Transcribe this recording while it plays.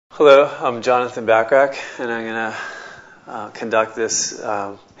Hello, I'm Jonathan Backrack, and I'm going to conduct this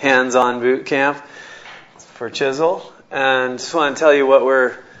hands-on boot camp for Chisel. And just want to tell you what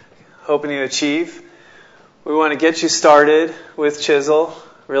we're hoping to achieve. We want to get you started with Chisel,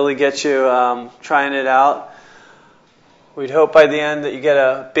 really get you trying it out. We'd hope by the end that you get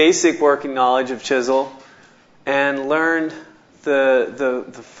a basic working knowledge of Chisel and learn the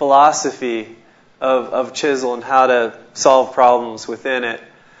philosophy of Chisel and how to solve problems within it.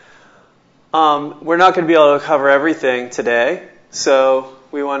 We're not going to be able to cover everything today, so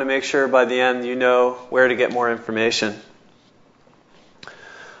we want to make sure by the end you know where to get more information.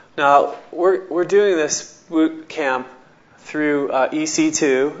 Now, we're doing this boot camp through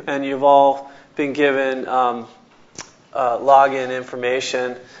EC2, and you've all been given login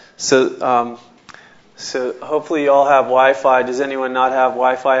information. So hopefully you all have Wi-Fi. Does anyone not have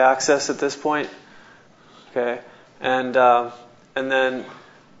Wi-Fi access at this point? Okay, and then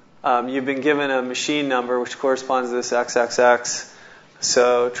you've been given a machine number which corresponds to this XXX.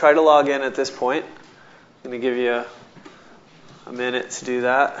 So try to log in at this point. I'm going to give you a minute to do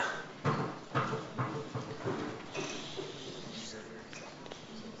that.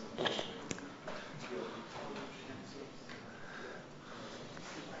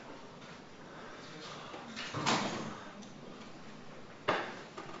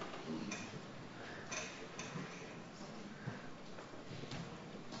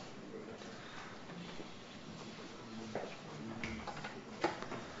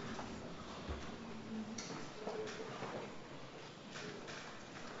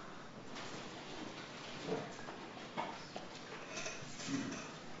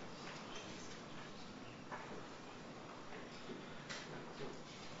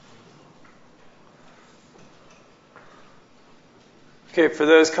 Okay, for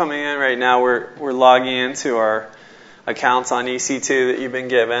those coming in right now, we're logging into our accounts on EC2 that you've been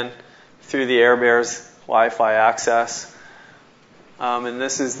given through the AirBears Wi-Fi access. And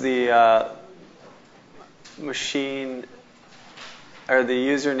this is the machine, or the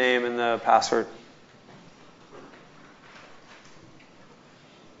username and the password.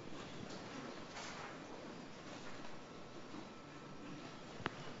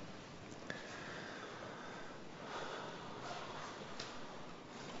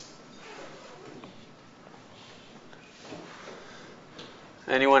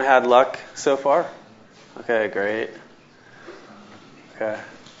 Anyone had luck so far? Okay, great. Okay.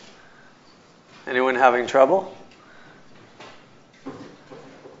 Anyone having trouble?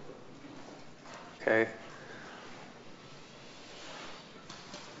 Okay.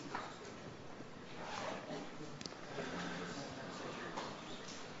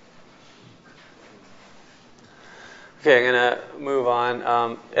 Okay, I'm going to move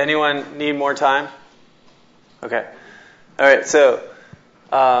on. Anyone need more time? Okay. All right, so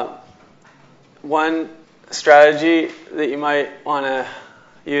one strategy that you might want to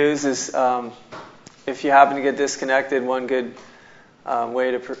use is if you happen to get disconnected, one good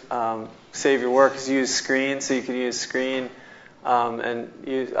way to save your work is use Screen. So you can use Screen and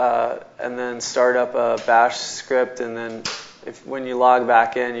then start up a bash script, and then when you log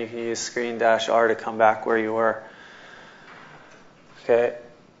back in, you can use Screen-R to come back where you were. Okay.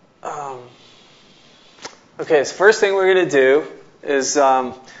 Okay. So first thing we're going to do is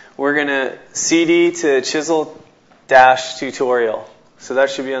we're going to cd to chisel-tutorial. So that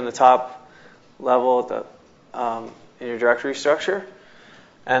should be on the top level in your directory structure.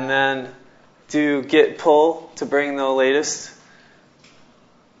 And then do git pull to bring the latest,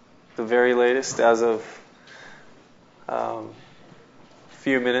 the very latest as of a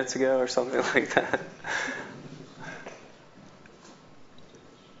few minutes ago or something like that.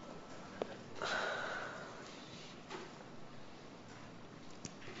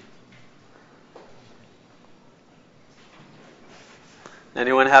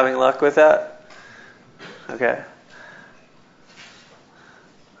 Anyone having luck with that? Okay.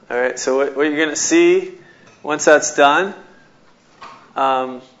 All right, so what you're going to see once that's done,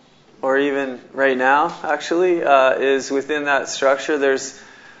 or even right now, actually, is within that structure, there's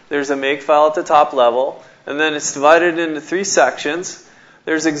a makefile at the top level, and then it's divided into 3 sections.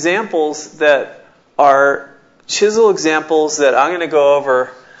 There's examples that are Chisel examples that I'm going to go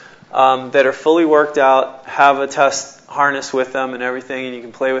over that are fully worked out, have a test harness with them and everything, and you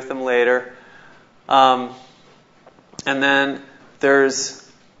can play with them later. And then there's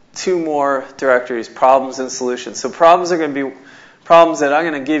 2 more directories, problems and solutions. So problems are going to be problems that I'm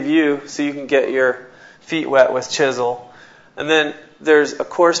going to give you so you can get your feet wet with Chisel. And then there's a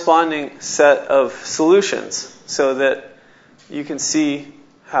corresponding set of solutions so that you can see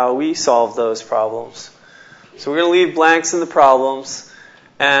how we solve those problems. So we're going to leave blanks in the problems.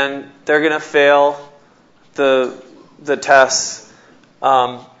 and they're going to fail the tests,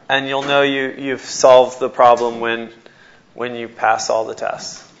 and you'll know you've solved the problem when you pass all the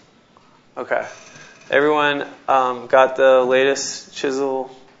tests. Okay. Everyone got the latest Chisel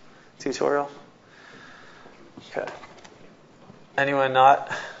tutorial? Okay. Anyone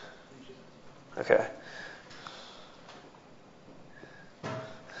not? Okay.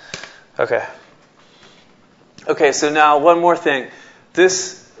 Okay. Okay, so now one more thing.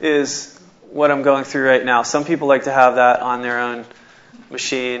 This is what I'm going through right now. Some people like to have that on their own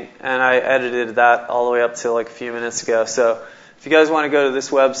machine, and I edited that all the way up to like a few minutes ago. So if you guys want to go to this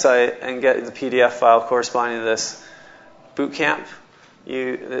website and get the PDF file corresponding to this boot camp,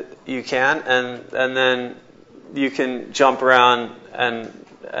 you can, and then you can jump around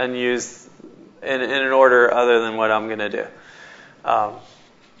and use in an order other than what I'm going to do.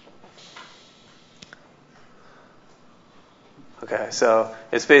 Okay, so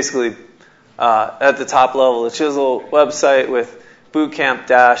it's basically at the top level, the Chisel website with bootcamp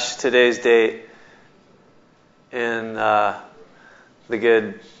dash today's date in the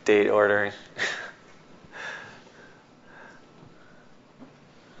good date ordering.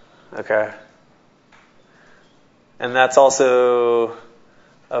 Okay. And that's also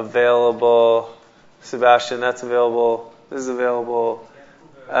available, Sebastian, that's available, this is available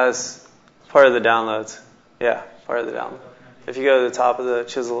as part of the downloads. Yeah, part of the download. If you go to the top of the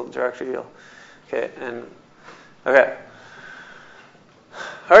Chisel directory, okay.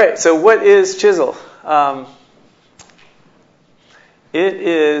 All right, so what is Chisel? It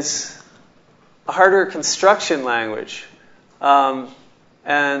is a hardware construction language.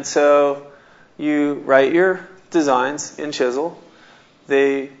 And so you write your designs in Chisel.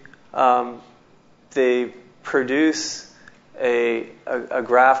 They produce a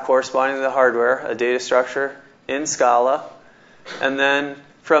graph corresponding to the hardware, a data structure in Scala. And then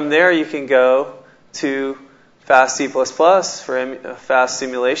from there you can go to Fast C++ for fast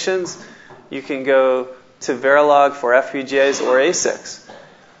simulations. You can go to Verilog for FPGAs or ASICs.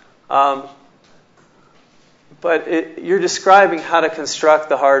 But you're describing how to construct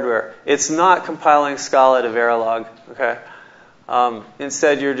the hardware. It's not compiling Scala to Verilog. Okay.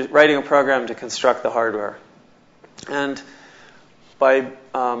 Instead, you're writing a program to construct the hardware. And by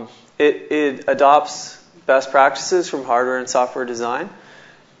it adopts best practices from hardware and software design.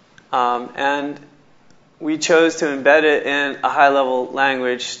 And we chose to embed it in a high-level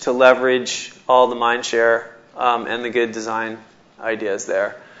language to leverage all the mind share and the good design ideas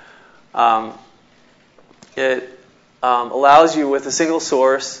there. It allows you, with a single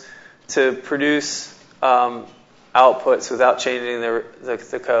source, to produce outputs without changing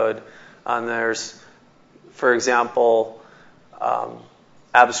the code. There's, for example,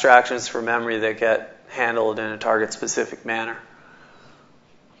 abstractions for memory that get handled in a target-specific manner.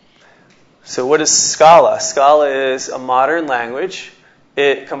 So what is Scala? Scala is a modern language.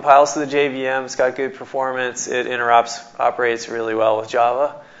 It compiles to the JVM. It's got good performance. It operates really well with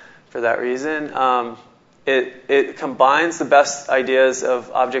Java for that reason. It combines the best ideas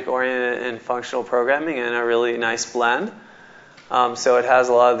of object-oriented and functional programming in a really nice blend. So it has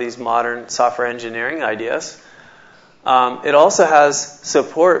a lot of these modern software engineering ideas. It also has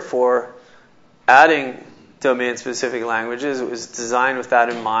support for adding domain-specific languages. It was designed with that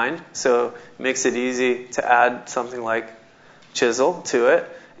in mind, so it makes it easy to add something like Chisel to it.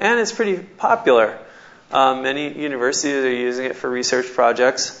 And it's pretty popular. Many universities are using it for research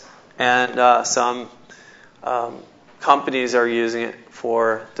projects, and some companies are using it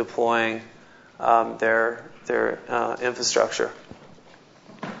for deploying their infrastructure.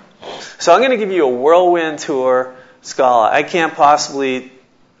 So I'm going to give you a whirlwind tour Scala. I can't possibly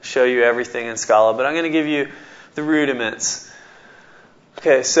show you everything in Scala, but I'm going to give you the rudiments.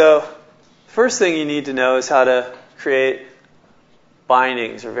 Okay, so first thing you need to know is how to create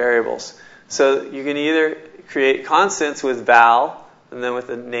bindings or variables. So you can either create constants with val, and then with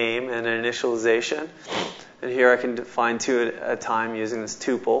a name and an initialization. And here I can define two at a time using this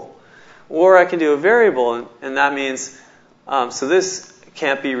tuple. Or I can do a variable, and that means, so this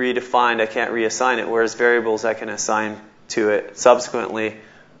can't be redefined, I can't reassign it, whereas variables I can assign to it subsequently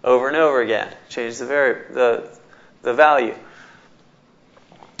over and over again, change the value.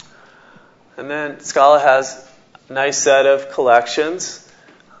 And then Scala has a nice set of collections.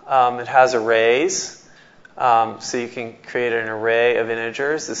 It has arrays, so you can create an array of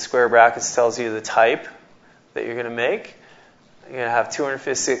integers. The square brackets tells you the type that you're going to make. You're going to have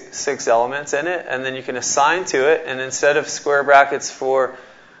 256 elements in it, and then you can assign to it, and instead of square brackets for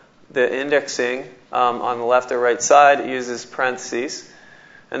the indexing on the left or right side, it uses parentheses,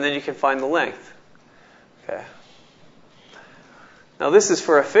 and then you can find the length. Okay. Now this is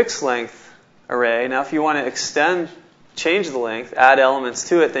for a fixed length array. Now if you want to change the length, add elements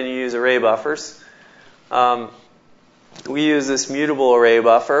to it, then you use array buffers. We use this mutable array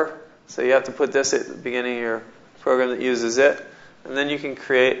buffer, so you have to put this at the beginning of your program that uses it, and then you can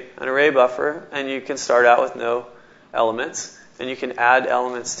create an array buffer, and you can start out with no elements, and you can add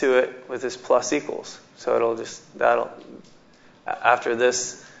elements to it with this plus equals. So after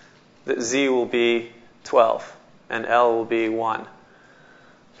this, the Z will be 12, and L will be 1.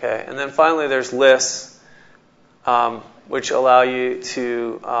 Okay, and then finally there's lists, which allow you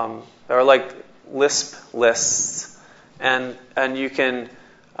to, are like Lisp lists, and you can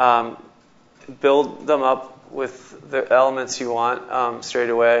build them up with the elements you want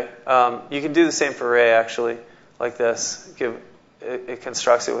straight away. You can do the same for array, actually, like this. It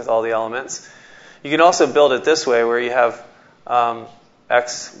constructs it with all the elements. You can also build it this way, where you have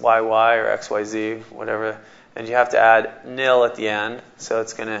x, y, y, or x, y, z, whatever, and you have to add nil at the end, so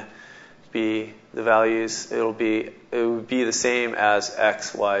it's going to be the values. It would be the same as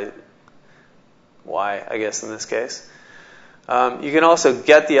x, y, y, I guess in this case. You can also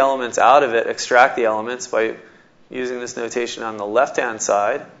get the elements out of it, extract the elements by using this notation on the left-hand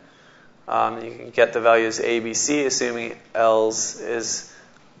side. You can get the values a, b, c, assuming L's is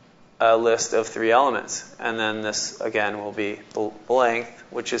a list of 3 elements. And then this, again, will be the length,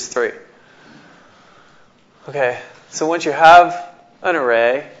 which is 3. Okay, so once you have an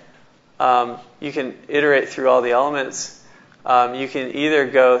array, you can iterate through all the elements. You can either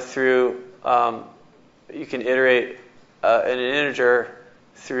go through, you can iterate an integer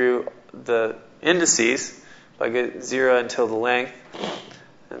through the indices by getting 0 until the length.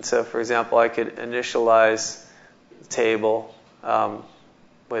 And so, for example, I could initialize the table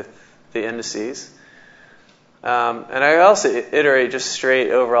with the indices. And I also iterate just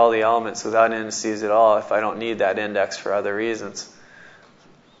straight over all the elements without indices at all if I don't need that index for other reasons.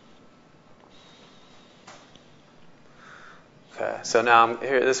 Okay, so now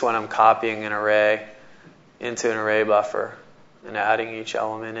this one I'm copying an array into an array buffer and adding each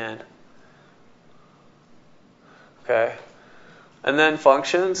element in. Okay, and then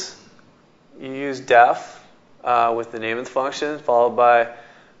functions. You use def with the name of the function followed by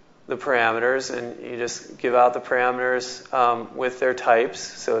the parameters, and you just give out the parameters with their types.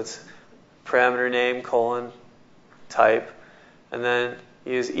 So it's parameter name colon type, and then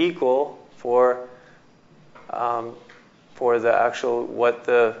use equal for the actual what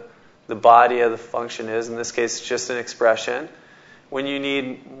the body of the function is. In this case, it's just an expression. When you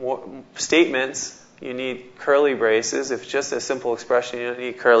need more statements, you need curly braces. If it's just a simple expression, you don't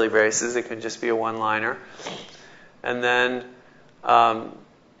need curly braces. It can just be a one-liner. And then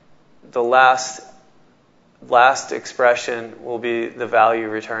the last expression will be the value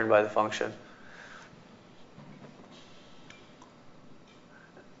returned by the function.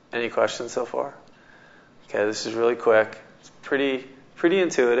 Any questions so far? Okay, this is really quick. It's pretty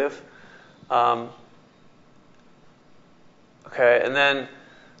intuitive. Okay, and then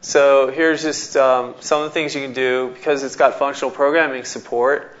so here's just some of the things you can do because it's got functional programming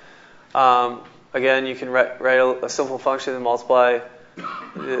support. Again, you can write a simple function and multiply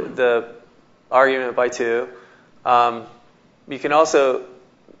the argument by 2. You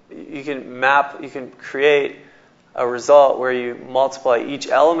can create a result where you multiply each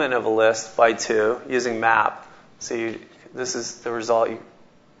element of a list by 2 using map. So this is the result.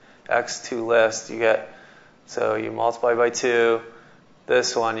 X2 list, you get, so you multiply by 2.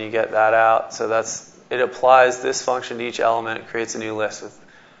 This one, you get that out. So it applies this function to each element. It creates a new list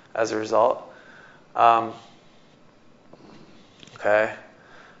as a result. Okay.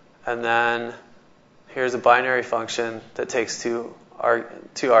 And then here's a binary function that takes two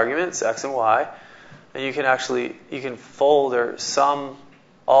arguments, x and y. And you can fold or sum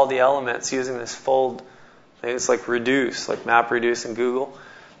all the elements using this fold thing. It's like reduce, like map reduce in Google.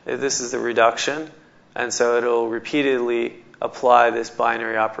 This is the reduction. And so it'll repeatedly apply this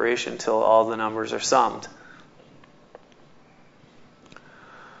binary operation until all the numbers are summed.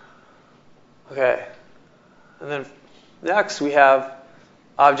 Okay. And then next we have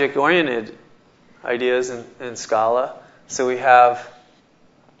object-oriented ideas in Scala. So we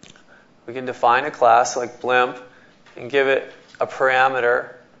can define a class like blimp and give it a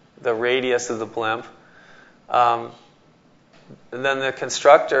parameter, the radius of the blimp. And then the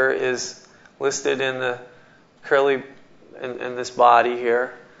constructor is listed in the curly in this body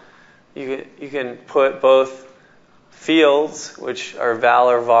here. You can put both fields, which are val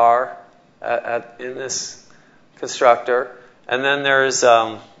or var, in this constructor, and then there's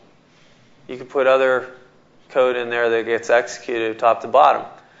you can put other code in there that gets executed top to bottom.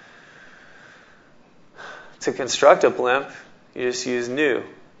 To construct a blimp, you just use new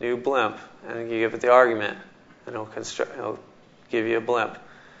blimp, and you give it the argument, and it'll give you a blimp.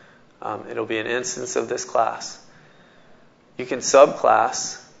 It'll be an instance of this class. You can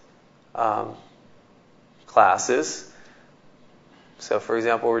subclass classes. So, for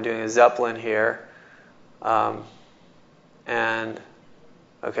example, we're doing a Zeppelin here, and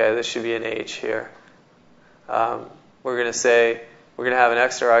okay, this should be an H here. We're going to have an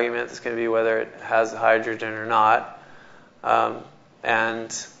extra argument that's going to be whether it has hydrogen or not.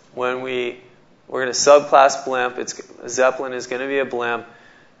 And when we're going to subclass blimp, Zeppelin is going to be a blimp.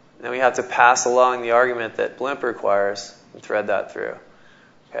 Then we have to pass along the argument that blimp requires and thread that through.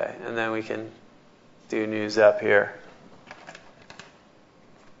 Okay, and then we can do new Zep here.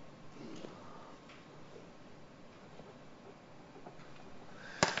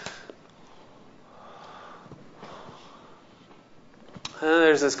 And then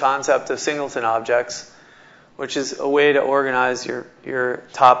there's this concept of singleton objects, which is a way to organize your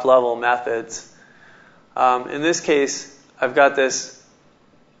top-level methods. In this case, I've got this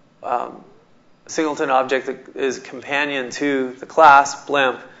singleton object that is companion to the class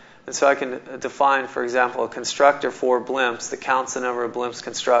blimp, and so I can define, for example, a constructor for blimps that counts the number of blimps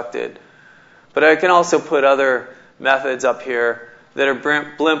constructed. But I can also put other methods up here that are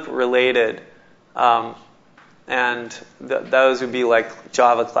blimp-related. And those would be like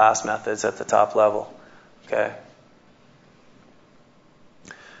Java class methods at the top level. Okay.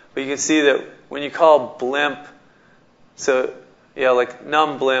 But you can see that when you call blimp, so like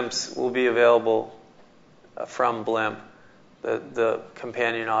num blimps will be available from blimp, the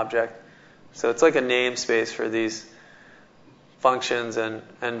companion object. So it's like a namespace for these functions and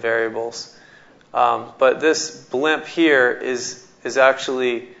variables. But this blimp here is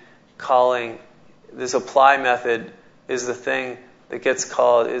actually calling. This apply method is the thing that gets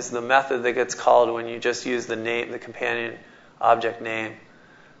called, is the method that gets called when you just use the name, the companion object name.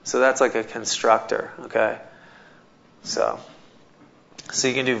 So that's like a constructor, okay? So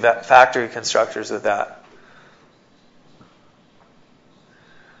you can do factory constructors with that.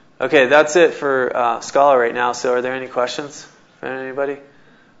 Okay, that's it for Scala right now. So are there any questions for anybody?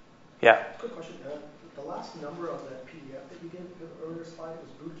 Yeah? Quick question. The last number of that PDF that you gave in the earlier slide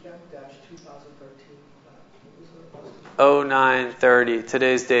was bootcamp-2013. What was it? 0930,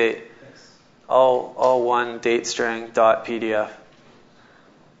 today's date. Thanks. All one date string .pdf.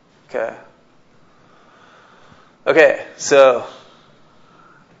 Okay, so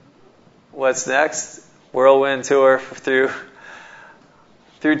what's next? Whirlwind tour through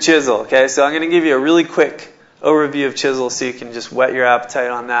Chisel. Okay, so I'm going to give you a really quick overview of Chisel so you can just whet your appetite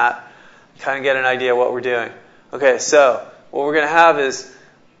on that, kind of get an idea of what we're doing. Okay, so what we're going to have is,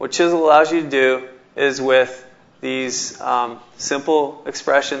 what Chisel allows you to do is with these simple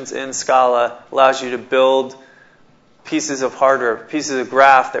expressions in Scala, allows you to build pieces of hardware, pieces of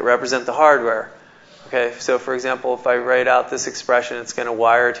graph that represent the hardware. Okay, so for example, if I write out this expression, it's going to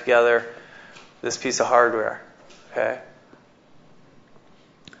wire together this piece of hardware. Okay,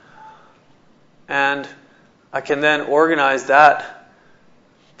 and I can then organize that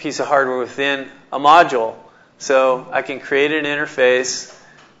piece of hardware within a module. So I can create an interface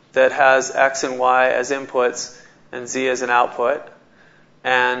that has X and Y as inputs and Z as an output.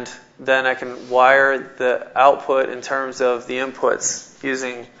 And then I can wire the output in terms of the inputs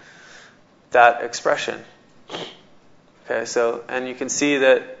using that expression. Okay, so, and you can see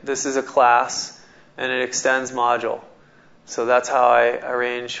that this is a class and it extends module. So that's how I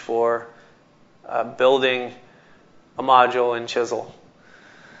arrange for building a module in Chisel.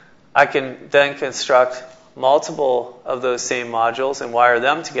 I can then construct multiple of those same modules and wire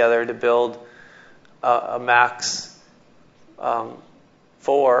them together to build a max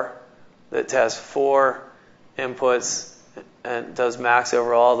 4 that has 4 inputs and does max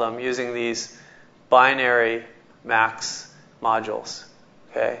over all of them using these binary max modules.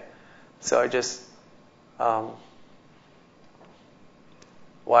 Okay, so I just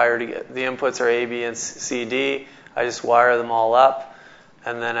wire together. The inputs are A, B, and C, D. I just wire them all up,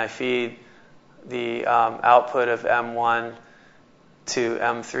 and then I feed the output of M1 to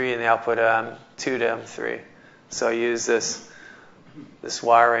M3 and the output of M2 to M3. So I use this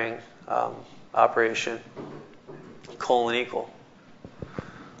wiring operation, colon equal.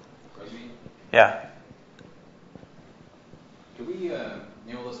 Yeah. Can we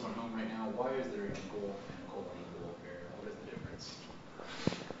nail this one home right now? Why is there an equal and colon equal here? What is the difference?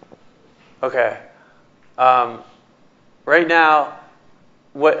 Okay. Right now,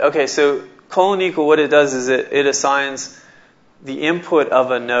 so colon equal, what it does is it assigns the input of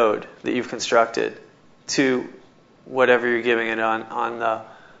a node that you've constructed to whatever you're giving it on the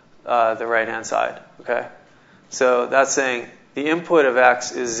right-hand side. Okay, so that's saying the input of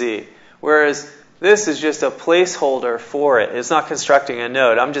X is Z. Whereas this is just a placeholder for it. It's not constructing a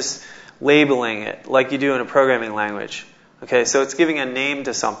node. I'm just labeling it like you do in a programming language. Okay, so it's giving a name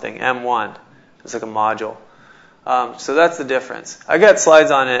to something, M1. It's like a module. So that's the difference. I got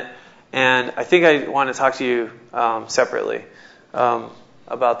slides on it, and I think I want to talk to you separately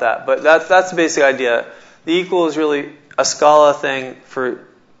about that. But that's the basic idea. The equal is really a Scala thing for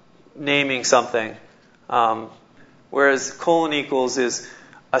naming something, whereas colon equals is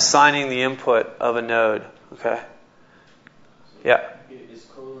assigning the input of a node. Okay. Yeah. Is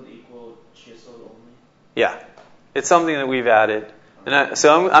colon equal chisel only? Yeah. It's something that we've added. And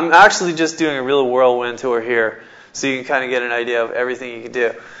so I'm actually just doing a real whirlwind tour here, so you can kind of get an idea of everything you can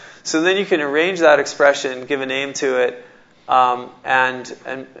do. So then you can arrange that expression, give a name to it, and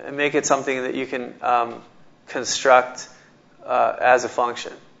make it something that you can construct as a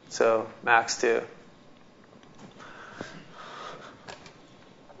function. So max2.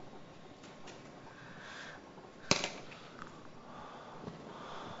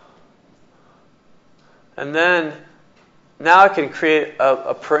 And then now I can create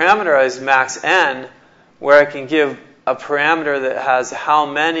a parameterized max n where I can give a parameter that has how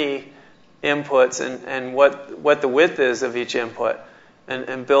many inputs and what the width is of each input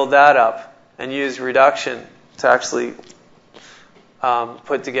and build that up and use reduction to actually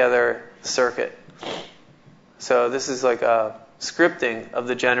put together the circuit. So this is like a scripting of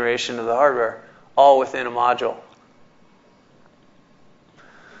the generation of the hardware all within a module.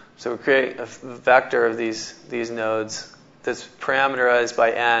 So we create a vector of these nodes that's parameterized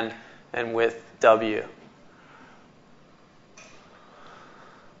by n and width w.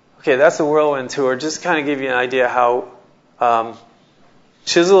 Okay, that's a whirlwind tour. Just kind of give you an idea how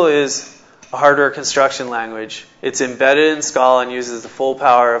Chisel is a hardware construction language. It's embedded in Scala and uses the full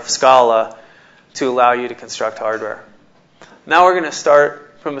power of Scala to allow you to construct hardware. Now we're going to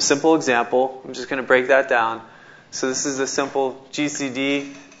start from a simple example. I'm just going to break that down. So this is a simple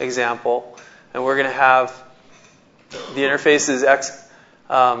GCD example, and we're going to have the interfaces X.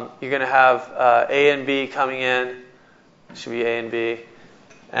 You're going to have A and B coming in. It should be A and B,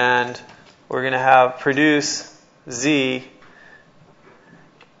 and we're going to have produce Z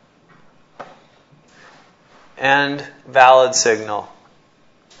and valid signal.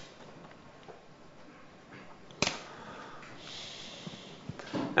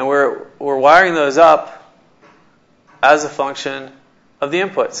 And we're wiring those up as a function of the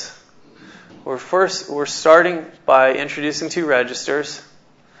inputs. We're starting by introducing two registers.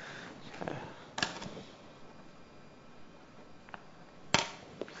 Okay.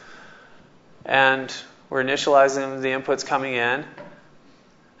 And we're initializing the inputs coming in.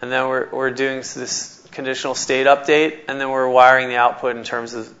 And then we're doing this conditional state update, and then we're wiring the output in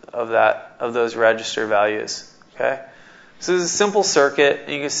terms of those register values. Okay? So this is a simple circuit,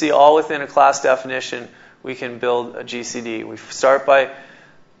 and you can see all within a class definition we can build a GCD. We start by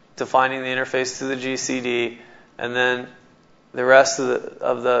defining the interface to the GCD, and then the rest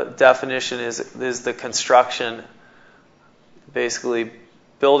of the definition is the construction, basically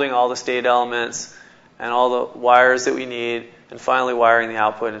building all the state elements and all the wires that we need, and finally wiring the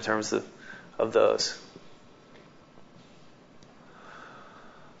output in terms of those.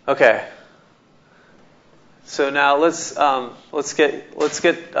 Okay. So now let's get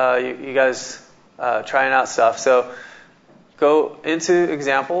you guys trying out stuff. So go into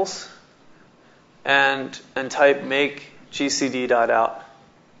examples and type make gcd.out.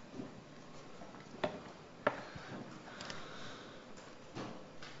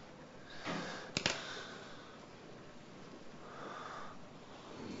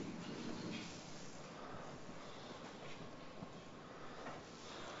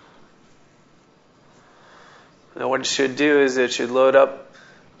 Now what it should do is it should load up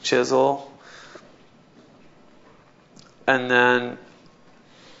Chisel, and then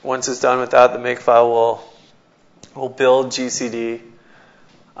once it's done with that, the makefile will build GCD,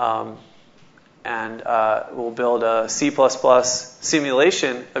 and we'll build a C++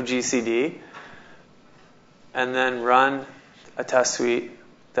 simulation of GCD, and then run a test suite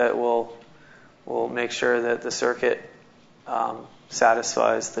that will make sure that the circuit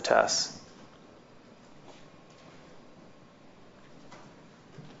satisfies the tests.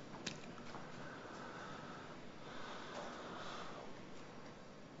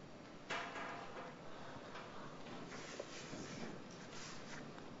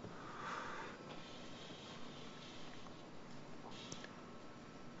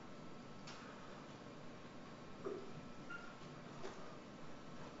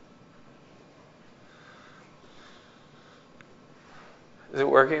 Is it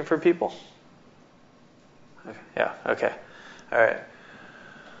working for people? Okay, yeah, okay. All right.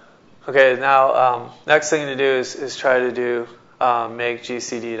 Okay, now next thing to do is try to do make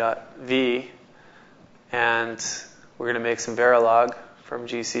gcd.v, and we're going to make some Verilog from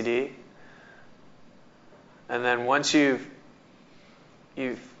GCD. And then once you've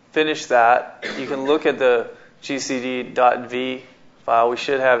finished that, you can look at the gcd.v file. We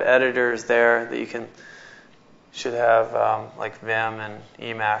should have editors there that you should have like Vim and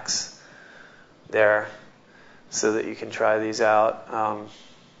Emacs there, so that you can try these out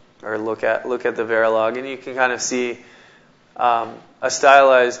or look at the Verilog, and you can kind of see a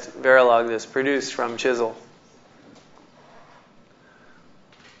stylized Verilog that's produced from Chisel.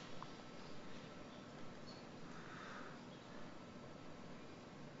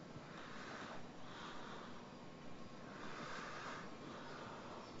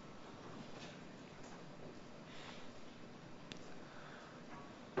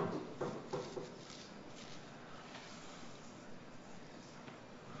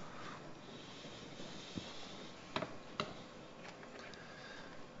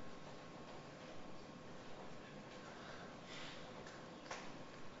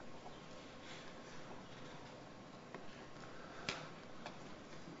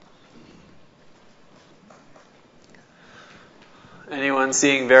 Anyone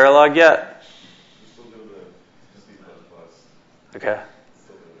seeing Verilog yet? Still doing the C++. Okay.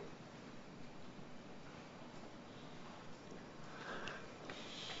 Still doing it.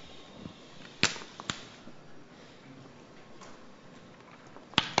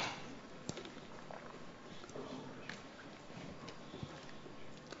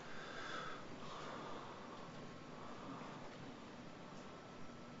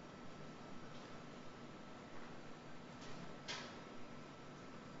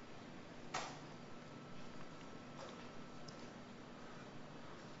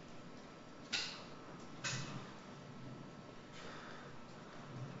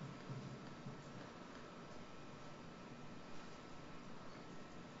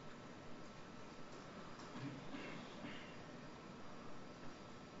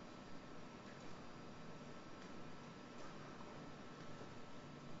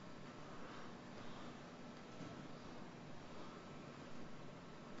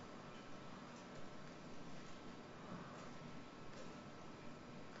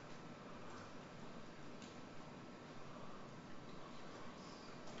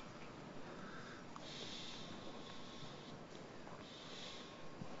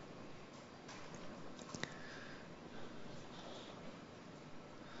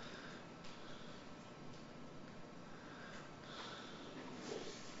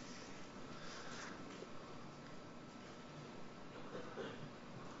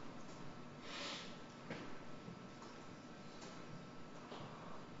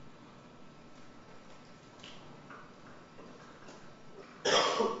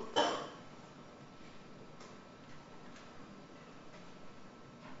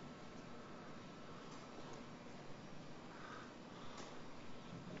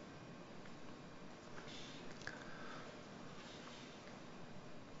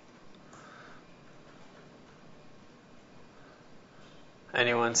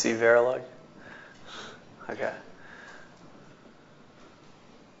 Anyone see Verilog? Okay.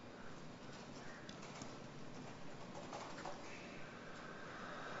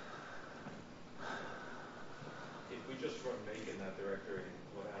 If we just run make in that directory,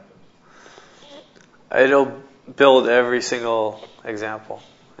 what happens? It'll build every single example,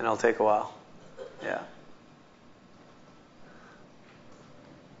 and it'll take a while. Yeah.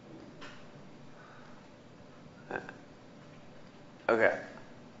 Okay.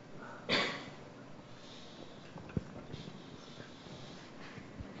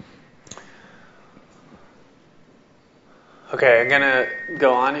 Okay, I'm going to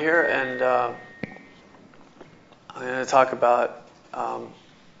go on here, and I'm going to talk about a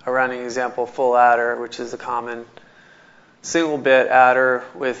running example full adder, which is a common single bit adder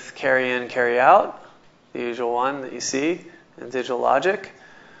with carry in, carry out, the usual one that you see in digital logic.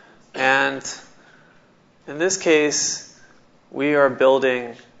 And in this case, we are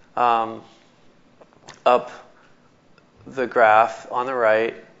building up the graph on the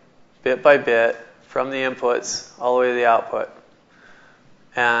right, bit by bit, from the inputs all the way to the output.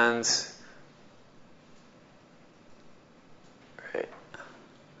 And right.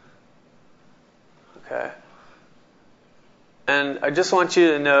 Okay. And I just want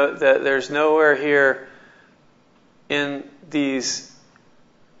you to note that there's nowhere here in these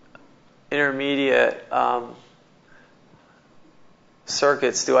intermediate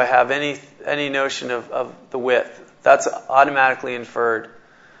circuits do I have any notion of the width. That's automatically inferred.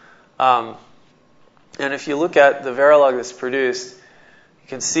 And if you look at the Verilog that's produced, you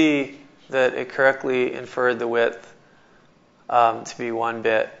can see that it correctly inferred the width to be 1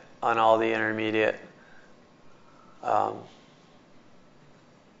 bit on all the intermediate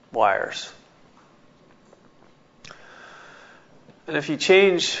wires. And if you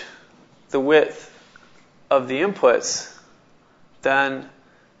change the width of the inputs, then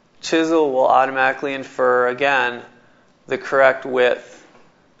Chisel will automatically infer, again, the correct width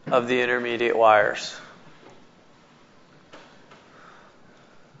of the intermediate wires.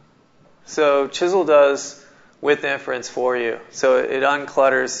 So Chisel does width inference for you. So it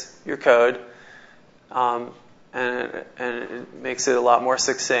unclutters your code, and it makes it a lot more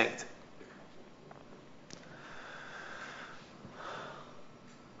succinct.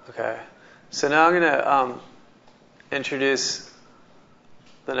 Okay, so now I'm going to introduce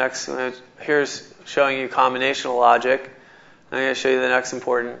the next one. Here's showing you combinational logic. I'm going to show you the next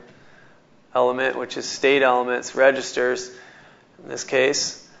important element, which is state elements, registers, in this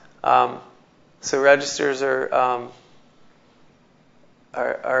case. So registers are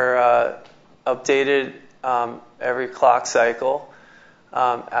updated every clock cycle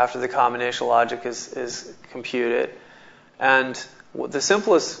after the combinational logic is computed. And the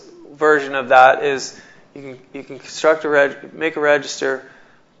simplest version of that is you can construct make a register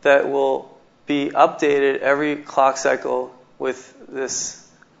that will be updated every clock cycle with this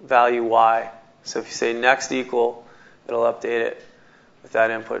value y. So if you say next equal, it'll update it with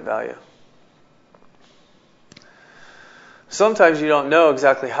that input value. Sometimes you don't know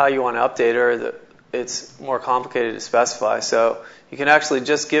exactly how you want to update it, or it's more complicated to specify. So you can actually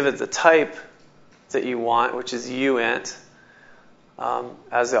just give it the type that you want, which is uint,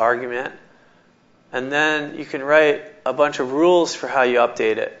 as the argument. And then you can write a bunch of rules for how you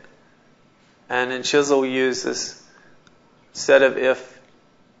update it. And in Chisel, we use this, instead of if,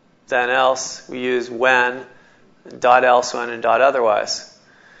 then else, we use when, dot else when, and dot otherwise.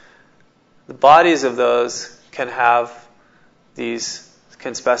 The bodies of those can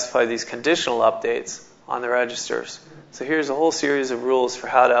specify these conditional updates on the registers. So here's a whole series of rules for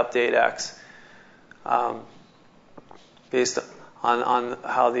how to update X based on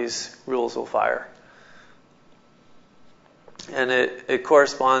how these rules will fire. And it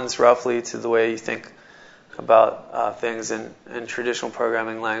corresponds roughly to the way you think about things in traditional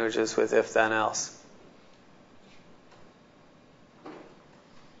programming languages with if, then, else.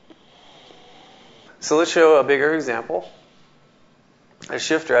 So let's show a bigger example. A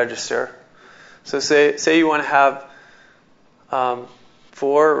shift register. So say you want to have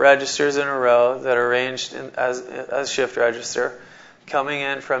 4 registers in a row that are arranged as shift register, coming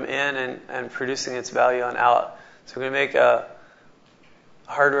in from in and producing its value on out. So we're going to make a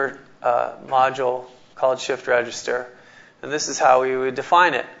hardware module called shift register, and this is how we would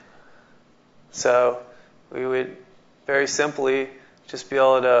define it. So we would very simply just be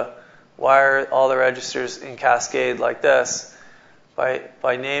able to wire all the registers in cascade like this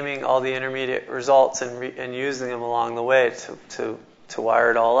by naming all the intermediate results and using them along the way to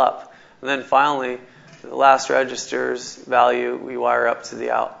wire it all up. And then finally, the last register's value we wire up to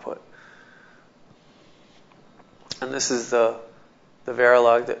the output. And this is the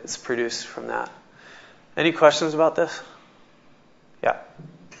Verilog that's produced from that. Any questions about this? Yeah.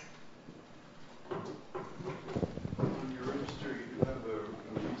 On your register, you do have a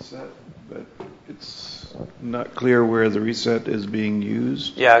reset, but it's not clear where the reset is being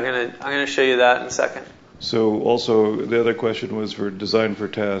used. Yeah, I'm gonna show you that in a second. So also, the other question was for design for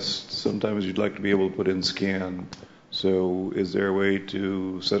test. Sometimes you'd like to be able to put in scan. So is there a way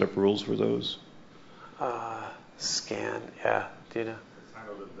to set up rules for those? Scan, yeah. Do you know? It's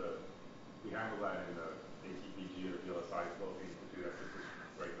handled we handle that in the ATPG or VLSI flow. We do that just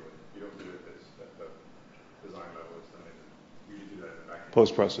regularly. You don't do it at the design level. You usually do that in the back end.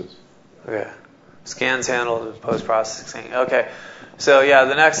 Post-process. Okay. Scans handled in post-processing. Okay. So yeah,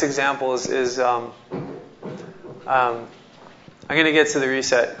 the next example is I'm going to get to the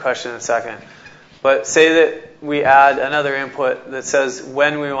reset question in a second. But say that we add another input that says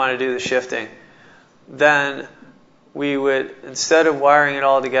when we want to do the shifting. Then we would, instead of wiring it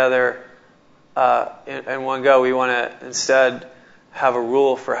all together in one go, we want to instead have a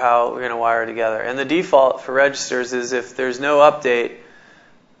rule for how we're going to wire it together. And the default for registers is if there's no update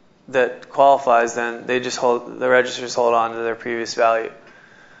that qualifies, then the registers hold on to their previous value.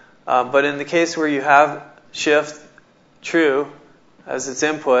 But in the case where you have shift true as its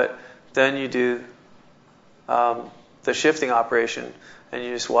input, then you do the shifting operation, and you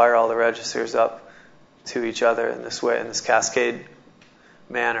just wire all the registers up to each other in this way, in this cascade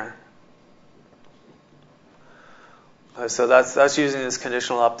manner. So that's using this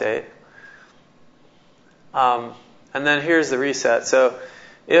conditional update. And then here's the reset. So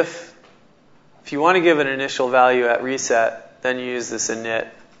if you want to give an initial value at reset, then you use this init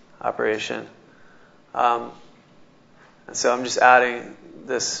operation. And so I'm just adding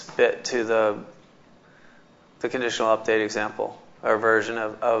this bit to the conditional update example or version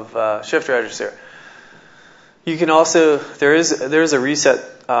of shift register. You can also, there is a reset,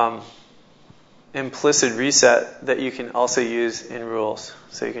 implicit reset that you can also use in rules.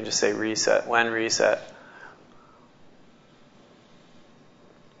 So you can just say reset, when reset.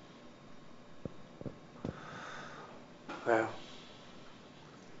 Okay.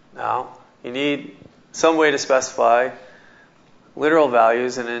 Now, you need some way to specify literal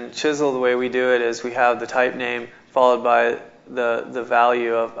values, and in Chisel the way we do it is we have the type name followed by the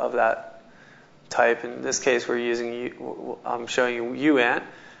value of that type. In this case, I'm showing you uint,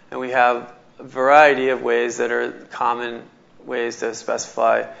 and we have a variety of ways that are common ways to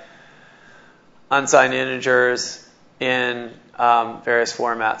specify unsigned integers in various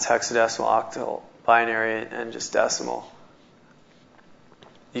formats: hexadecimal, octal, binary, and just decimal.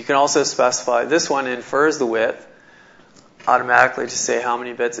 You can also specify, this one infers the width automatically to say how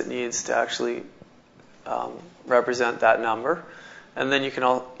many bits it needs to actually represent that number. And then you can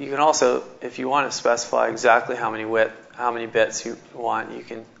also, if you want to specify exactly how many bits you want, you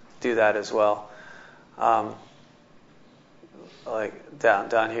can do that as well. Like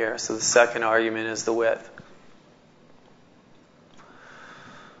down here. So the second argument is the width.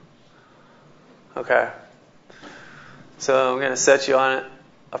 Okay. So I'm going to set you on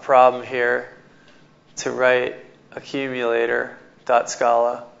a problem here to write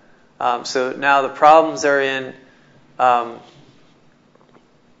accumulator.scala. So now the problems are in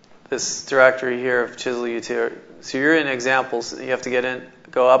this directory here of Chisel utility. So you're in examples. You have to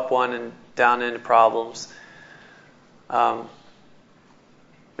go up one and down into problems.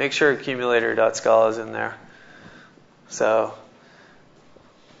 Make sure accumulator.scala is in there. So,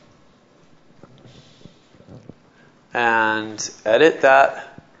 and edit that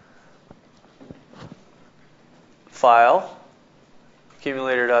file,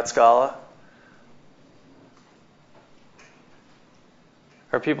 accumulator.scala.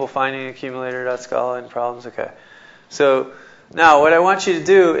 Are people finding accumulator.scala in problems? Okay. So now what I want you to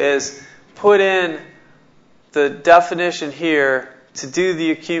do is put in the definition here to do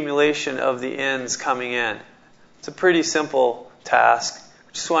the accumulation of the ins coming in. It's a pretty simple task.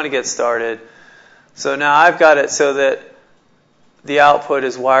 Just want to get started. So now I've got it so that the output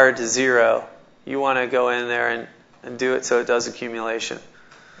is wired to 0. You want to go in there and do it so it does accumulation.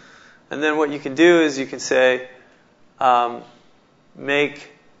 And then what you can do is you can say make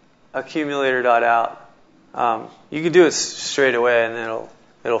accumulator.out. You can do it straight away and then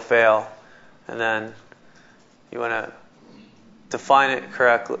it'll fail. And then you want to define it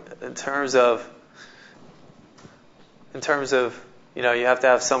correctly in terms of you have to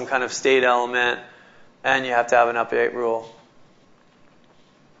have some kind of state element and you have to have an update rule.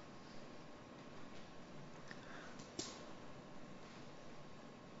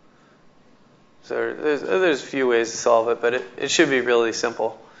 So there's a few ways to solve it, but it should be really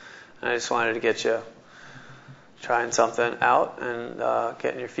simple. And I just wanted to get you trying something out and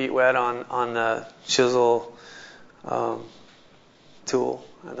getting your feet wet on the Chisel tool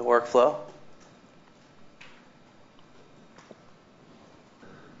and the workflow.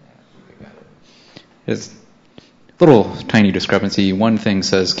 There's a little tiny discrepancy. One thing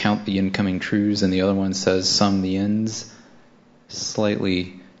says count the incoming trues, and the other one says sum the ins.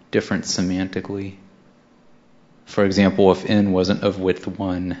 Slightly different semantically. For example, if n wasn't of width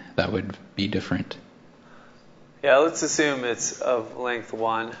 1, that would be different. Yeah, let's assume it's of length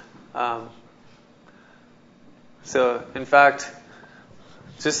 1. So, in fact,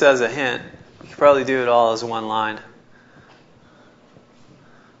 just as a hint, you could probably do it all as one line.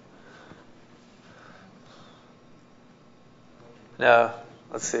 No,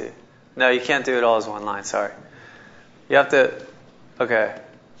 let's see. No, you can't do it all as one line, sorry. You have to, okay.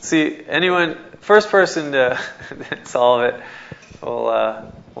 See, first person to solve it,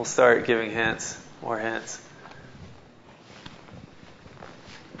 we'll start giving hints, more hints.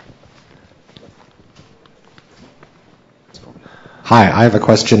 Hi, I have a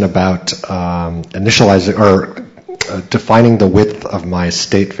question about initializing or defining the width of my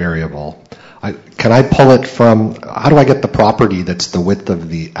state variable. Can I pull it from, how do I get the property that's the width of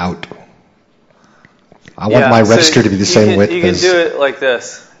the out? I want my register to be the same width as... You can do it like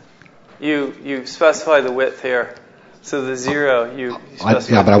this. You specify the width here. So the 0, you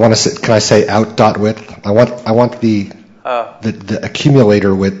specify... Yeah, but I want to say, can I say out.width? I want the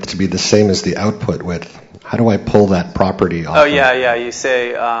accumulator width to be the same as the output width. How do I pull that property off? Oh, yeah, you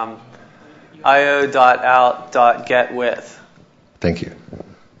say io.out.getWidth. Thank you.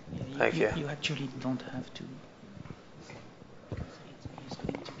 Thank you. You actually don't have to.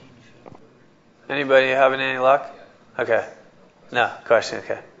 Anybody having any luck? Okay. No, question,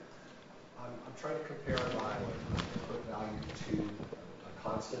 okay. I'm trying to compare my input value to a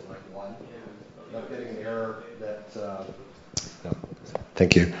constant like 1. And I'm getting an error that... no.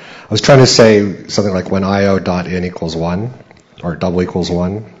 Thank you. I was trying to say something like when io.in equals 1, or double equals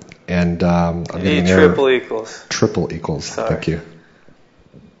 1, and I'm getting an error. Triple equals. Triple equals. Sorry. Thank you.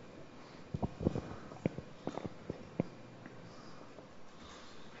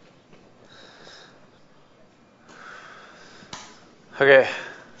 Okay,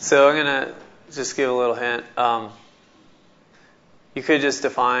 so I'm going to just give a little hint. You could just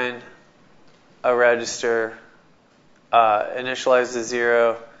define a register, initialize to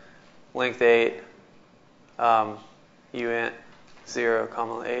 0, length 8, uint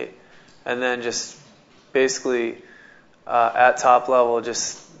 0, 8, and then just basically at top level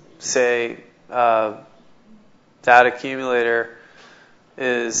just say that accumulator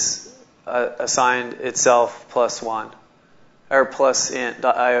is assigned itself plus 1. Or plus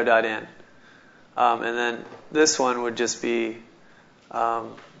io.in. And then this one would just be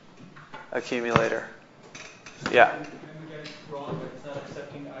accumulator. Yeah. When we get it wrong, but it's not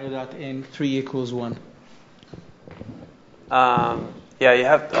accepting io.in 3 equals 1. Yeah, you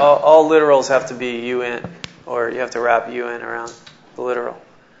have all literals have to be uint, or you have to wrap uint around the literal.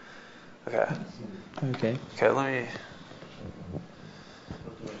 Okay. Okay. Okay, let me.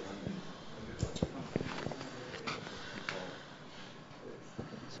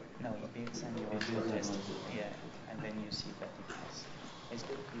 No, you build and you want to test it. Yeah, and then you see that it has. It's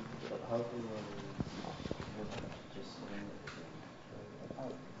good. How do you just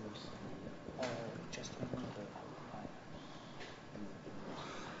Just remove the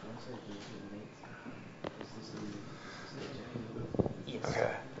once I do the mate, is this the yes.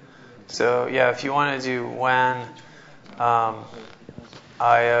 Okay. So yeah, if you want to do when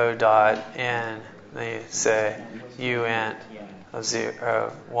io.in, then you say uint of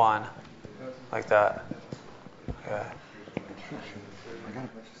 0, 1, like that. Okay.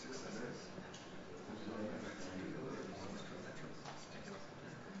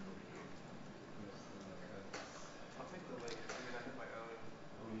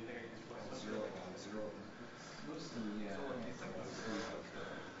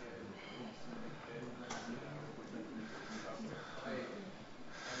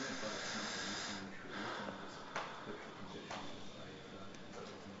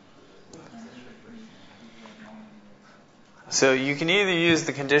 So you can either use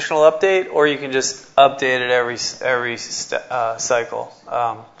the conditional update, or you can just update it every cycle.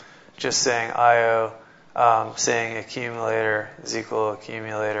 Just saying IO, saying accumulator is equal to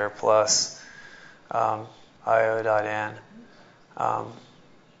accumulator plus IO.in.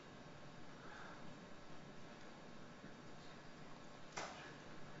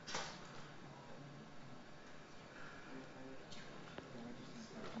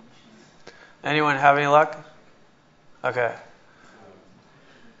 Anyone have any luck? Okay.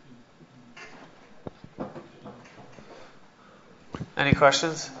 Any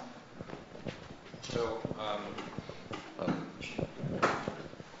questions?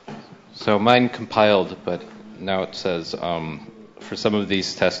 So mine compiled, but now it says for some of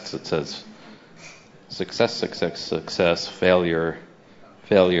these tests it says success, success, success, failure,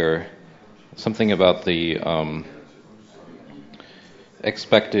 failure. Something about the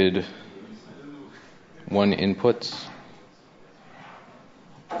expected 1 inputs.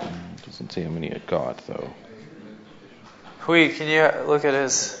 Doesn't say how many it got though. Hui, can you look at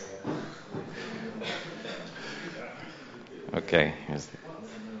his? Okay.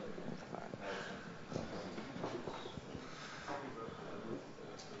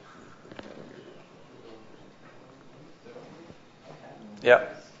 Yeah.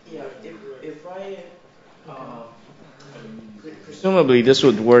 Yeah, if I presumably this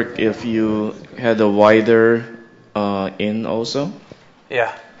would work if you had a wider in also.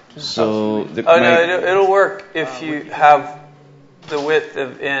 Yeah. So it'll work if you have the width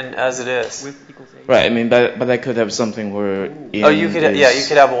of in as it is. Right. I mean, but I could have something where in you could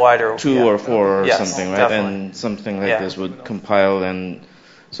have a wider 2 or 4 or yes, something, right? Definitely. And something like this would compile. And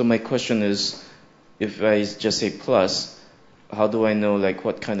so my question is, if I just say plus, how do I know like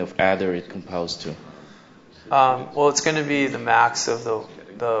what kind of adder it compiles to? Well, it's going to be the max of the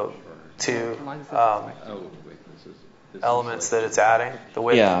 2. elements that it's adding, the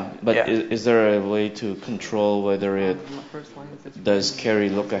width. Yeah, but Yeah. Is there a way to control whether it does carry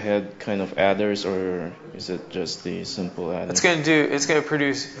look ahead kind of adders, or is it just the simple adders? It's going to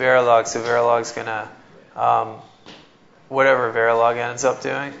produce Verilog, so Verilog's going to, whatever Verilog ends up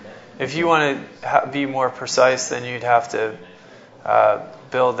doing. If you want to be more precise, then you'd have to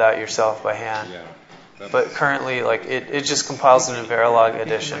build that yourself by hand. But currently, like it just compiles in a Verilog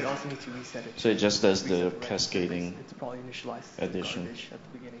edition. also need to reset it. So it just does the cascading It's probably initialized addition. garbage at the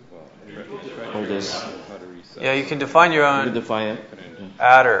beginning. Or this, Yeah, you can define your you own define it?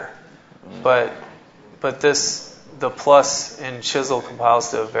 adder, but the plus in Chisel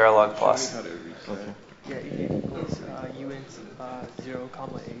compiles to Verilog plus. Okay. Yeah, it equals uint 0, 8.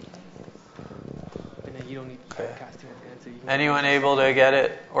 And then you don't need Okay. casting at the end. So you can Anyone able to get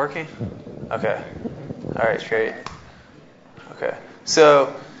it working? Okay. All right, great. Okay.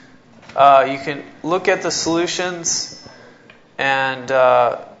 So you can look at the solutions, and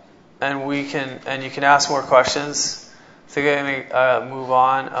you can ask more questions. I think I'm gonna move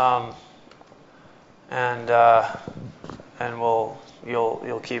on, and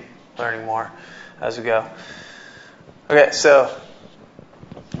you'll keep learning more as we go. Okay, so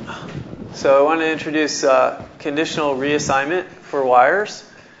I want to introduce conditional reassignment for wires.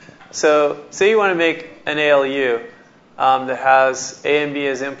 So say you want to make an ALU that has A and B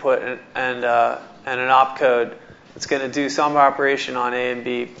as input and an opcode. It's going to do some operation on A and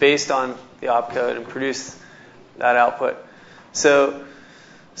B based on the opcode and produce that output. So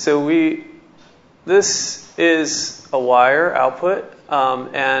this is a wire output,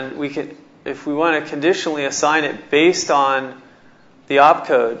 and we can, if we want to conditionally assign it based on the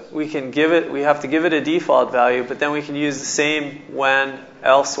opcode, we have to give it a default value, but then we can use the same when,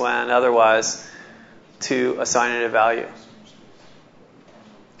 else when, otherwise to assign it a value.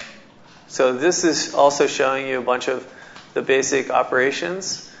 So this is also showing you a bunch of the basic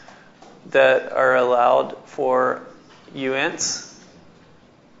operations that are allowed for uints.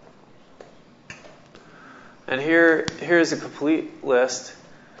 And here's a complete list.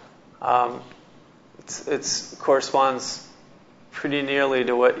 It corresponds pretty nearly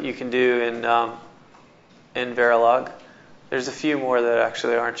to what you can do in Verilog. There's a few more that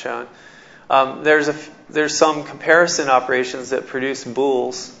actually aren't shown. There's some comparison operations that produce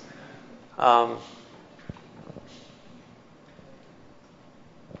bools.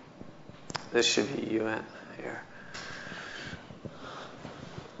 This should be uint here.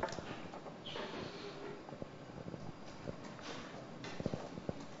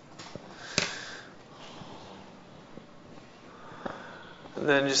 And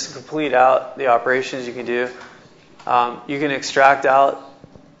then just to complete out the operations you can do, you can extract out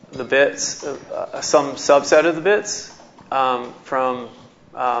the bits, some subset of the bits from,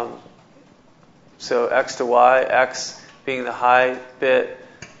 so X to Y, X being the high bit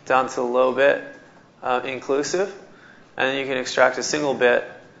down to the low bit inclusive. And then you can extract a single bit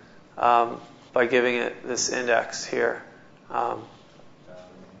by giving it this index here.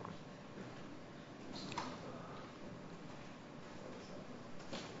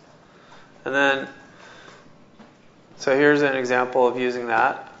 And then, so here's an example of using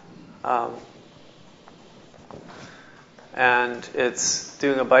that. And it's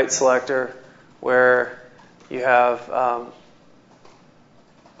doing a byte selector where you have a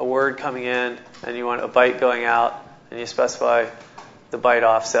word coming in and you want a byte going out, and you specify the byte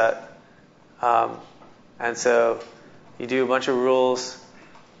offset. And so you do a bunch of rules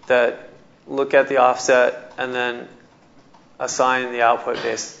that look at the offset and then assign the output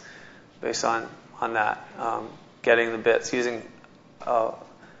based on that, getting the bits using a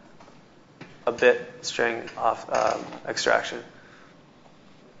bit string extraction.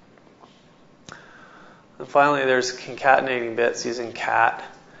 And finally, there's concatenating bits using cat.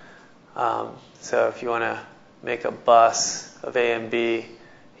 So if you want to make a bus of A and B, you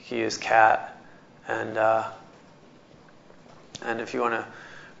can use cat. And if you want to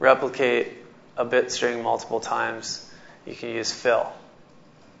replicate a bit string multiple times, you can use fill.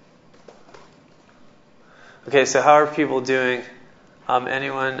 Okay, so how are people doing?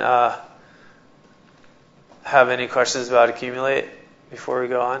 Anyone have any questions about accumulate before we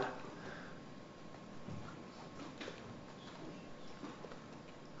go on?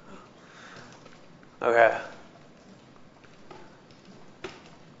 Okay.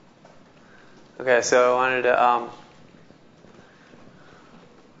 Okay, so I wanted to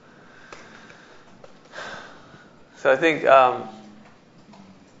so I think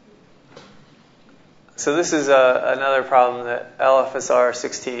so this is another problem that LFSR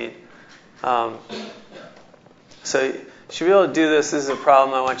 16. So you should be able to do this. This is a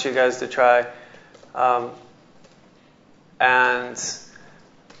problem I want you guys to try. And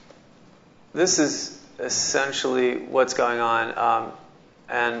this is essentially what's going on.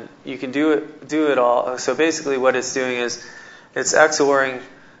 And you can do it all. So basically what it's doing is it's XORing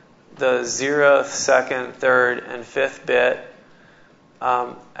the 0th, 2nd, 3rd, and 5th bit.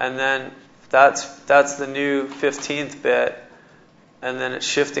 And then that's the new 15th bit. And then it's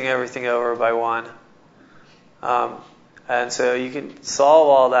shifting everything over by 1. And so you can solve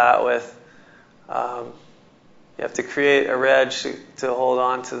all that with, you have to create a reg to hold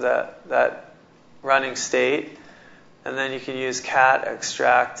on to that running state. And then you can use cat,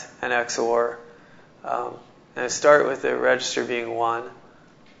 extract, and XOR. And start with the register being 1.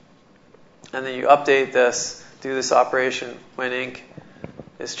 And then you update this, do this operation when inc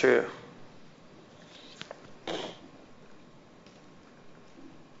is true.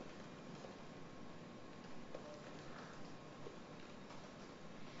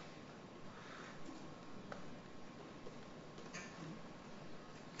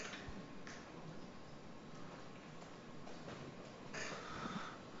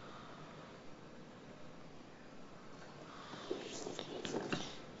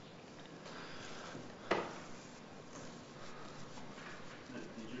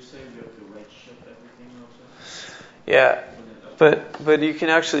 Yeah, but you can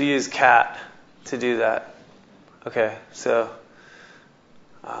actually use cat to do that. Okay, so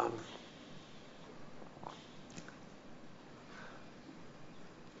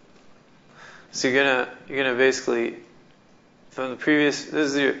you're gonna basically from the previous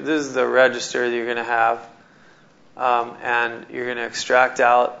this is the register that you're gonna have, and you're gonna extract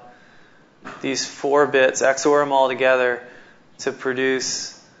out these 4 bits, XOR them all together to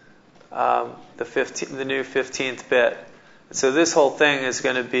produce the new 15th bit. So this whole thing is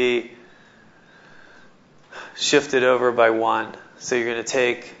going to be shifted over by 1. So you're going to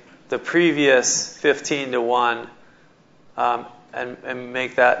take the previous 15 to 1 and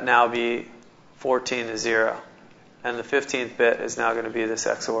make that now be 14 to 0. And the 15th bit is now going to be this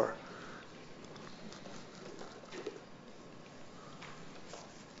XOR.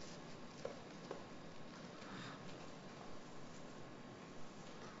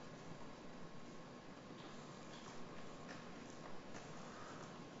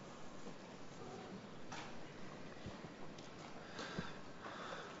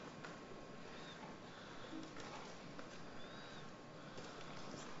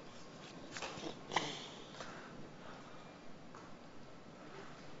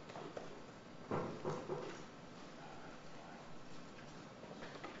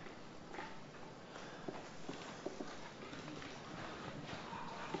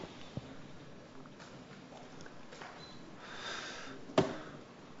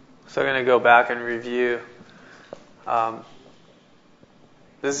 So I'm going to go back and review.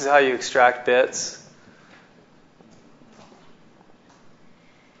 This is how you extract bits.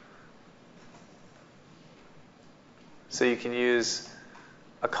 So you can use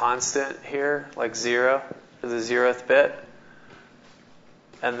a constant here, like 0 for the 0th bit.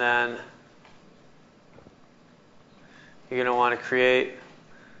 And then you're going to want to create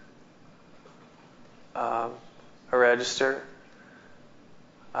a register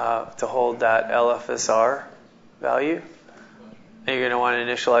to hold that LFSR value. And you're going to want to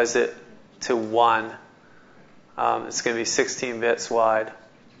initialize it to 1. It's going to be 16 bits wide.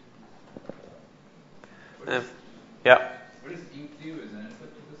 And yeah. What does inc do as an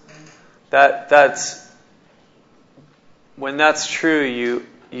input to this thing? That's when that's true,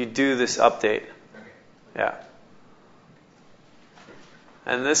 you do this update. Okay. Yeah.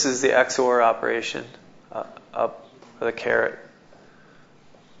 And this is the XOR operation up the caret.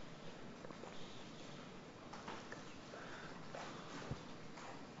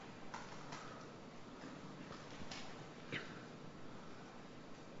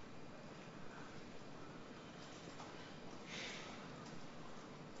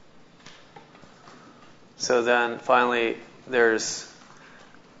 So then finally there's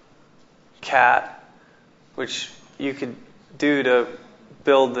cat, which you could do to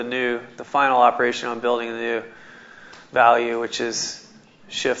build the final operation on building the new value, which is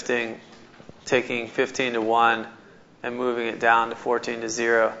shifting, taking 15 to 1 and moving it down to 14 to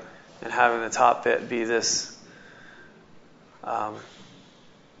 0 and having the top bit be this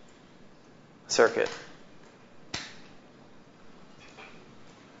circuit.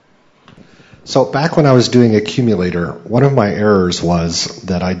 So back when I was doing accumulator, one of my errors was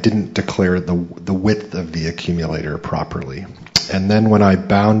that I didn't declare the width of the accumulator properly. And then when I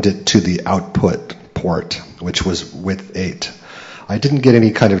bound it to the output port, which was width 8, I didn't get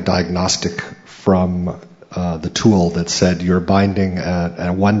any kind of diagnostic from the tool that said you're binding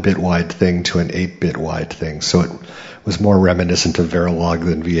a 1-bit wide thing to an 8-bit wide thing. So it was more reminiscent of Verilog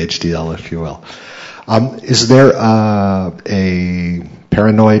than VHDL, if you will. Is there a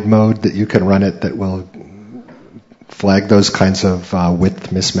paranoid mode that you can run it that will flag those kinds of width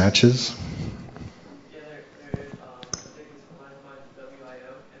mismatches? Yeah, there is. I think it's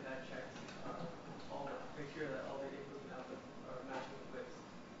WIO, and that checks make sure that all the inputs and outputs are matching with widths.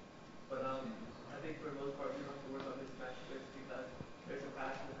 But I think for the most part, we don't have to worry about mismatched widths because there's a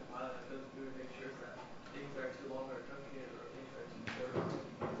patch in the compiler that goes through and makes sure that things are too long or truncated or things are too short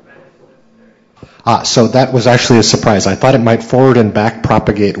or mismatched is necessary. So that was actually a surprise. I thought it might forward and back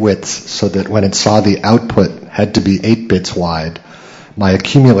propagate widths so that when it saw the output had to be 8 bits wide, my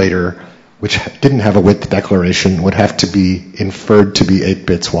accumulator, which didn't have a width declaration, would have to be inferred to be 8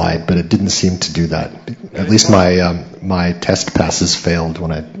 bits wide, but it didn't seem to do that. At least my test passes failed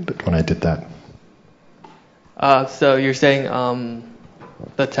when I did that. So you're saying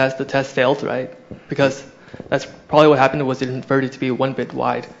the test failed, right? Because that's probably what happened was it inferred it to be 1 bit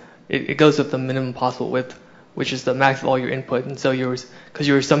wide. It goes with the minimum possible width, which is the max of all your input. And so because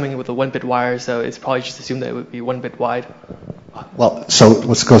you were summing it with a 1 bit wire, so it's probably just assumed that it would be 1 bit wide. Well, so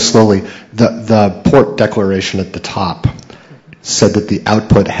let's go slowly. The port declaration at the top said that the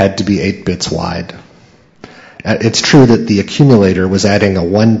output had to be 8 bits wide. It's true that the accumulator was adding a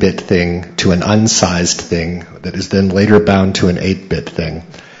 1-bit thing to an unsized thing that is then later bound to an 8-bit thing.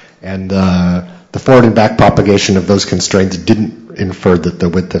 And the forward and back propagation of those constraints didn't infer that the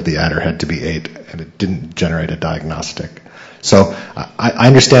width of the adder had to be 8, and it didn't generate a diagnostic. So I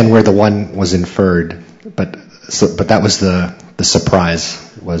understand where the 1 was inferred, but that was the surprise,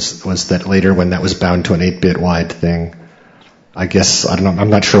 was that later when that was bound to an 8-bit wide thing, I guess, I don't know, I'm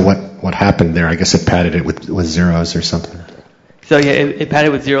not sure what happened there. I guess it padded it with zeros or something. So yeah, it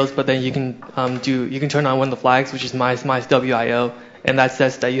padded with zeros, but then you can turn on one of the flags, which is minus WIO, and that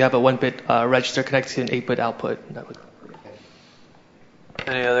says that you have a 1-bit register connected to an 8-bit output.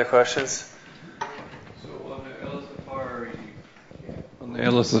 Any other questions? So on the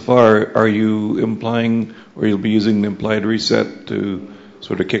LSFR, are you implying, or you'll be using the implied reset to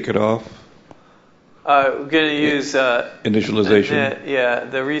sort of kick it off? We're going to use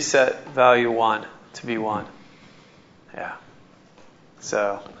initialization. The reset value 1 to be 1. Yeah.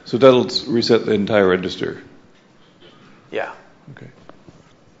 So that'll reset the entire register. Yeah. Okay.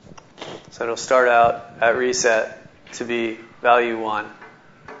 So it'll start out at reset to be value 1.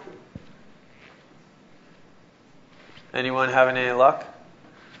 Anyone having any luck?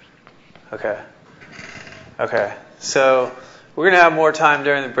 Okay. So we're going to have more time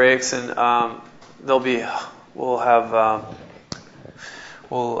during the breaks, and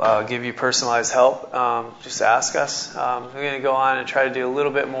we'll give you personalized help. Just ask us. We're going to go on and try to do a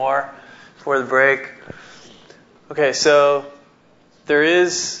little bit more before the break. Okay, so there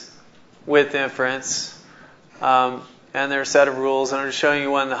is width inference, and there are a set of rules. And I'm just showing you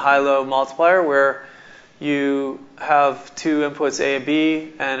one, the high-low multiplier, where you have two inputs A and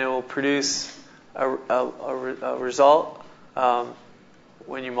B, and it will produce a result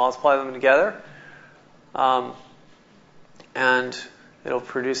when you multiply them together. And it'll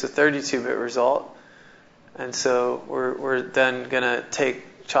produce a 32-bit result. And so we're then going to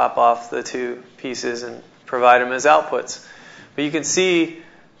chop off the two pieces and provide them as outputs. But you can see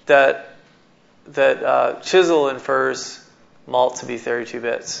that Chisel infers mult to be 32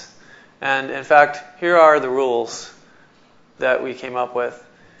 bits. And in fact, here are the rules that we came up with,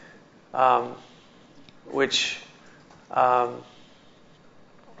 which are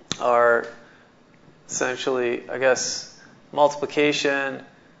essentially, I guess, multiplication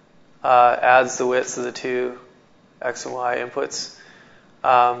adds the widths of the two x and y inputs,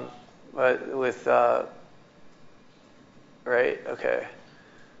 but with right, okay.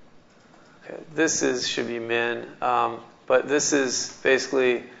 This should be min, but this is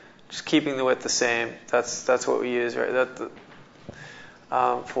basically just keeping the width the same. That's what we use, right?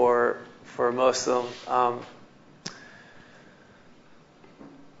 For most of them.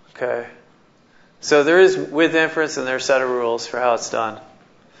 Okay. So there is width inference, and there's a set of rules for how it's done.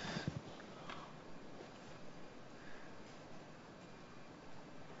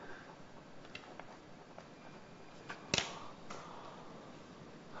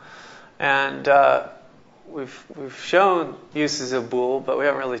 And we've shown uses of bool, but we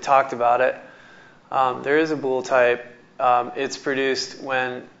haven't really talked about it. There is a bool type. It's produced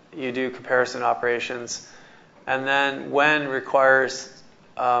when you do comparison operations, and then when requires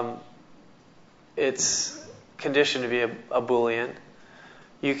its condition to be a Boolean.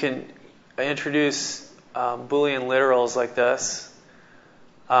 You can introduce Boolean literals like this.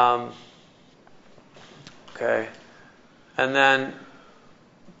 Okay, and then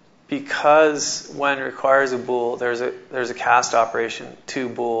because when requires a bool, there's a cast operation, 2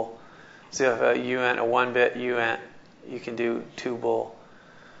 bool. So if a uint, a 1-bit uint, you can do 2 bool.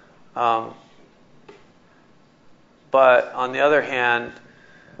 But on the other hand,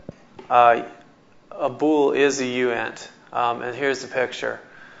 a bool is a uint, and here's the picture.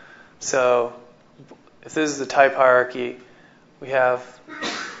 So if this is the type hierarchy, we have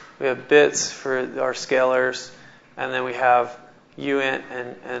bits for our scalars, and then we have uint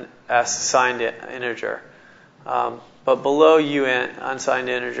and s signed integer. But below uint, unsigned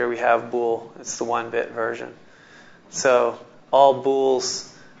integer, we have bool. It's the 1-bit version. So all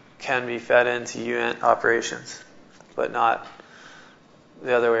bools can be fed into uint operations, but not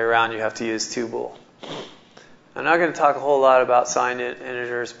the other way around. You have to use 2 bool. I'm not going to talk a whole lot about signed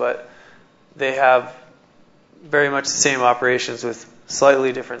integers, but they have very much the same operations with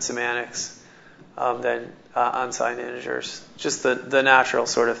slightly different semantics than unsigned integers. Just the natural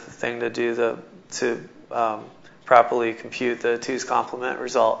sort of thing to do to properly compute the 2's complement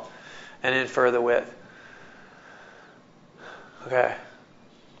result and infer the width. Okay.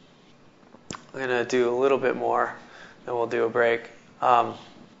 I'm going to do a little bit more, then we'll do a break.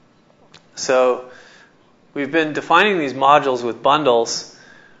 So we've been defining these modules with bundles,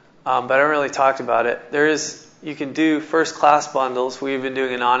 but I haven't really talked about it. You can do first-class bundles. We've been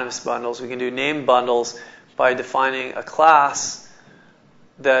doing anonymous bundles. We can do named bundles by defining a class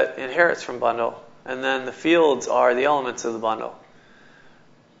that inherits from bundle, and then the fields are the elements of the bundle.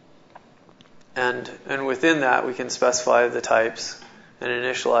 And within that, we can specify the types and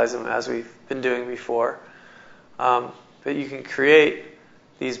initialize them as we've been doing before. But you can create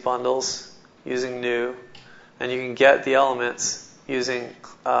these bundles using new, and you can get the elements using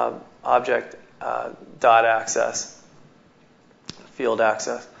object dot access, field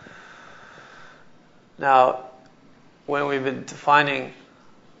access. Now, when we've been defining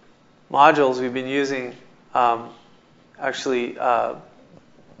modules, we've been using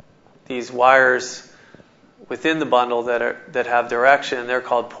these wires within the bundle that have direction. They're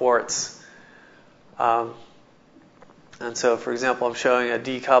called ports. And so, for example, I'm showing a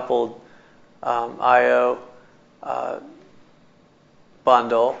decoupled I/O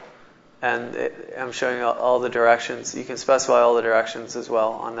bundle, and I'm showing all the directions. You can specify all the directions as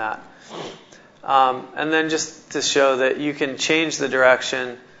well on that. And then just to show that you can change the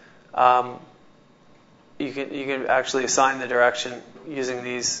direction, you can actually assign the direction using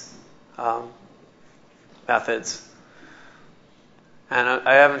these methods. And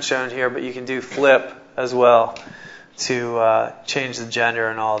I haven't shown here, but you can do flip as well to change the gender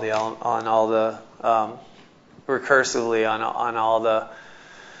and all the recursively on all the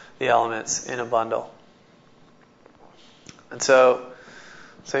elements in a bundle. And so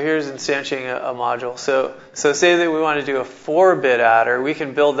here's instantiating a module. So say that we want to do a 4-bit adder. We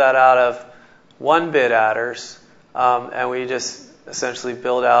can build that out of 1-bit adders, and we just essentially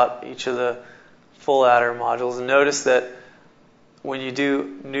build out each of the full adder modules. And notice that when you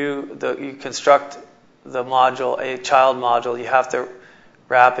do you construct the module, a child module, you have to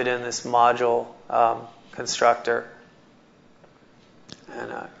wrap it in this module constructor.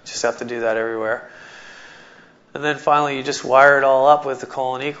 And just have to do that everywhere. And then finally, you just wire it all up with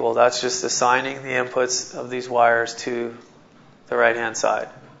the : equal. That's just assigning the inputs of these wires to the right-hand side.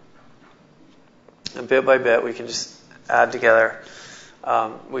 And bit by bit, we can just add together.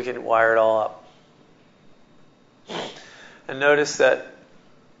 We can wire it all up. And notice that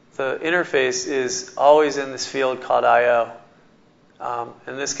the interface is always in this field called I/O.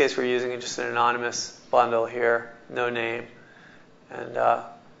 In this case, we're using just an anonymous bundle here, no name. And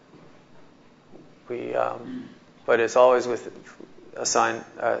but it's always with assigned.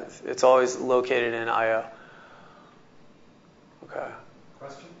 It's always located in I/O. Okay.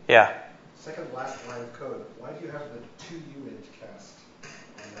 Question? Yeah. Second last line of code. Why do you have the 2 uint cast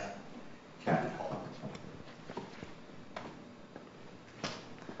on that cat call?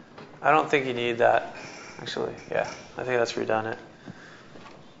 I don't think you need that, actually. Yeah, I think that's redundant.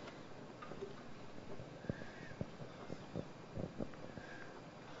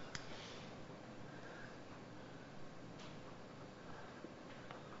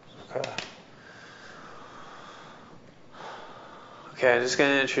 Okay, I'm just going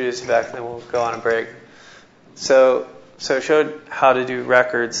to introduce it back, and then we'll go on a break. So I showed how to do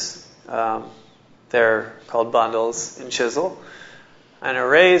records. They're called bundles in Chisel. And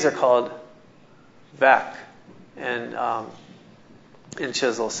arrays are called vec in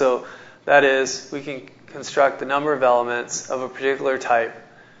Chisel. So that is, we can construct the number of elements of a particular type.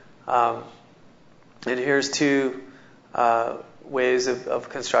 And here's 2 ways of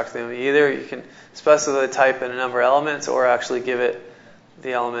constructing them. Either you can specify the type and a number of elements, or actually give it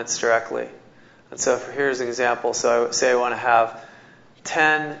the elements directly. And so here's an example. So say I want to have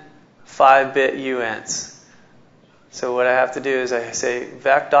 10 5-bit uints. So what I have to do is I say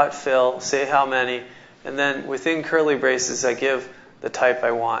vec.fill, say how many, and then within curly braces I give the type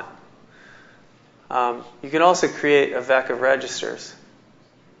I want. You can also create a vec of registers,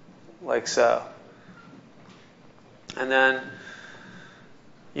 like so. And then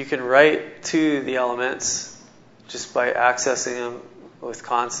you can write to the elements just by accessing them with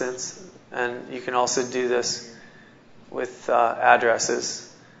constants. And you can also do this with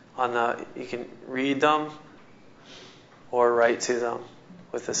addresses. You can read them or write to them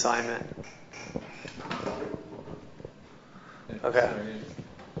with assignment. Okay.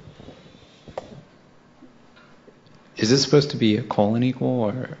 Is this supposed to be a colon equal,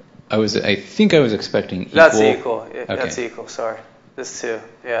 or I think I was expecting equal. That's equal. Okay. That's equal. Sorry. This too.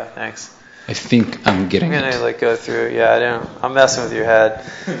 Yeah. Thanks. I think I'm getting I'm gonna it. go through. Yeah, I'm messing with your head.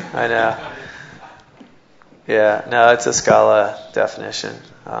 I know. Yeah. No, it's a Scala definition.